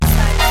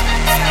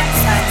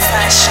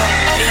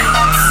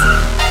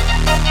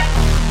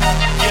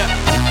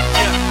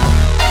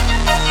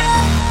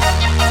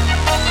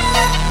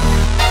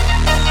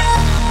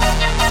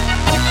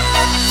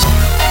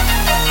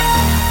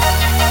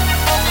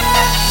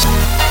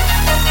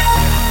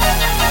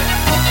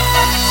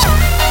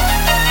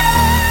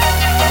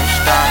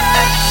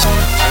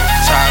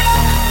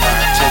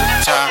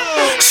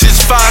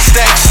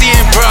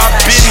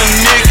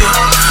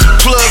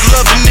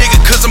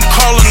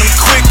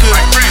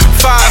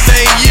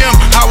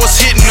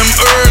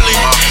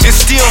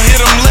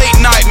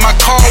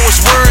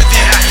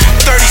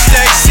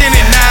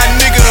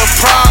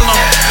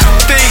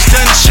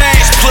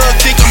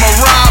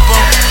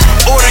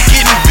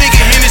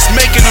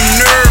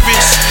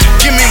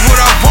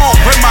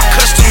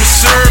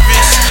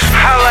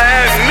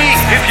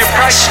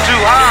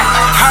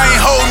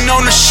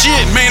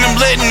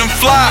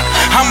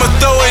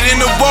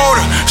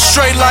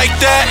like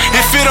that.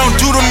 If it don't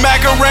do the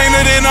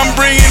Macarena, then I'm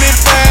bringing it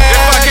back.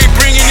 If I can't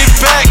bringing it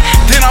back,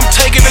 then I'm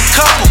taking a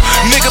couple.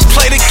 Nigga,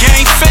 play the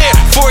game fair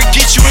before it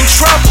get you in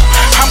trouble.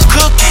 I'm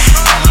cooking,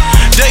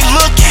 they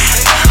looking.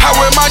 I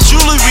wear my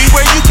jewelry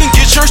where you can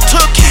get yours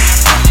tookin'.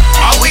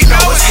 All we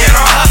know is get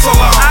our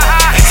hustle on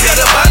until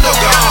the bundle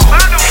gone,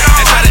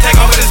 and try to take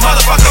over this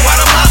motherfucker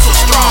while the muscle's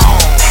strong.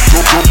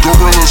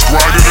 Gorillas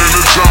grinding in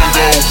the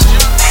jungle.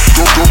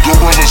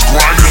 Gorillas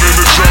grinding in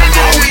the jungle.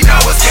 All we know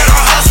is get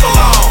our hustle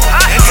on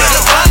until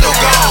the bundle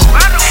gone,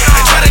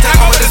 and try to take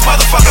over this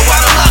motherfucker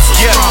while the muscle's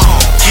strong.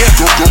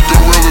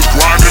 Gorillas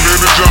grinding in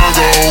the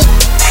jungle.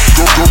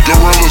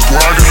 Gorillas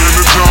grinding in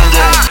the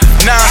jungle.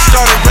 Now I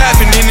started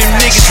rapping and them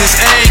niggas is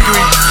angry,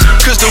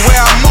 cause the way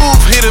I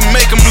move here to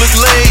make them look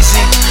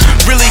lazy.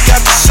 Really got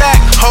the sack,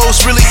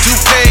 hoes really do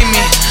pay me.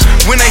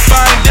 When they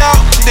find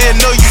out, they'll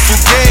know you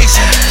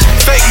fugazi.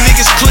 Fake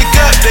niggas click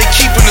up, they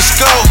keepin' the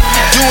scope,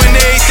 doing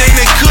everything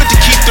they could to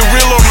keep the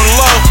real on the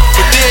low.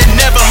 But they'll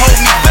never hold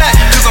me back,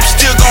 cause I'm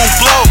still gon'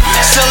 blow.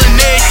 Selling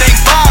everything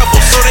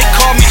viable, so they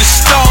call me the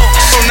stove.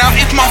 So now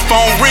if my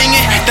phone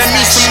ringing, that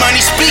means some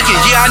money speaking.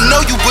 Yeah, I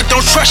know you, but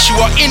don't trust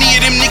you or any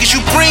of them niggas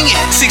you bringin'.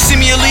 6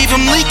 me or leave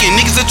them leaking.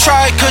 Niggas will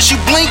try it cause you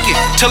blinking.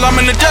 Till I'm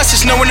in the dust,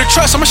 it's no one to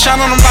trust. I'ma shine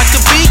on them like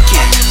a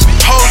beacon.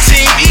 Whole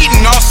team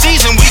eating all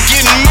season, we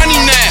getting money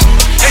now.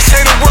 They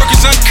say the work is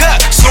uncut,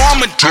 so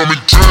I'ma Tell me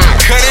damn.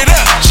 cut it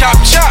up, chop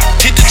chop,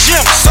 hit the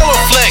gym, solo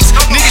flex.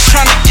 Niggas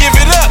tryna give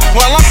it up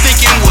while I'm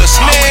thinking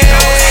what's All we know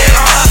is get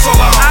our hustle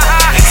on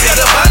until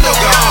the bundle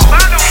gone,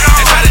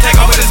 and try to take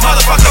over this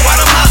motherfucker while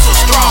the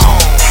muscle's strong.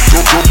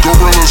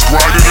 Gorillas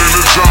grinding in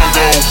the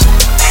jungle.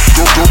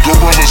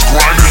 Gorillas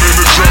grinding in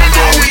the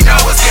jungle. All we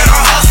know is get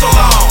our hustle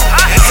on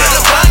until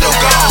the bundle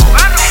gone,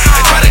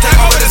 and try to take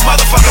over this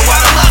motherfucker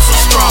while the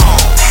muscle's strong.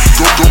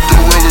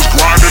 Gorillas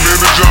grinding in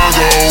the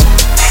jungle.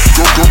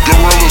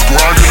 Gorillas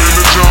grinding in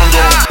the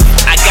jungle.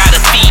 I got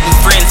a feeding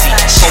frenzy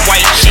for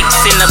white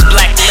chicks in a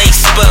black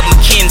lace Bud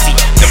McKenzie.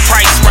 The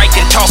price right,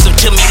 then toss them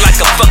to me like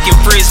a fucking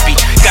frisbee.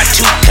 Got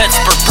 2 cuts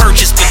per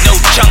purchase, but no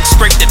chunks.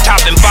 Scrape the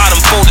top and bottom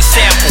for the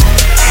sample.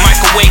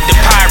 Microwave the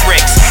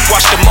Pyrex.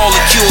 Watch the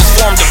molecules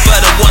form the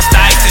butter. Once the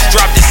ice is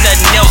dropped, there's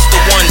nothing else to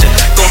wonder.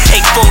 Gonna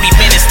take 40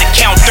 minutes to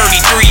count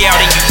 33 out,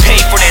 and you pay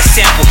for that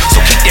sample. So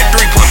keep that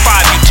 3.5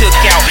 you took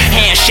out.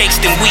 Handshakes,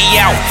 then we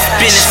out.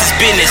 Business is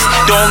business.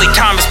 The only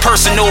time is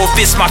personal if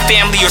it's my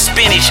family or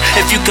spinach.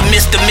 If you can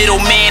miss the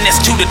middleman,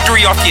 that's 2 to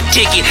 3 off your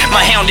ticket.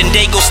 My hound and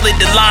Dago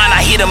slid the line, I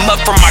hit him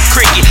up from my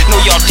cricket.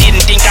 No, y'all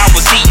didn't think I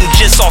was eating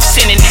just off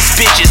sending these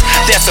bitches.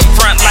 That's a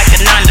front like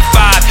a 9 to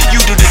 5, you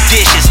do the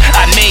dishes.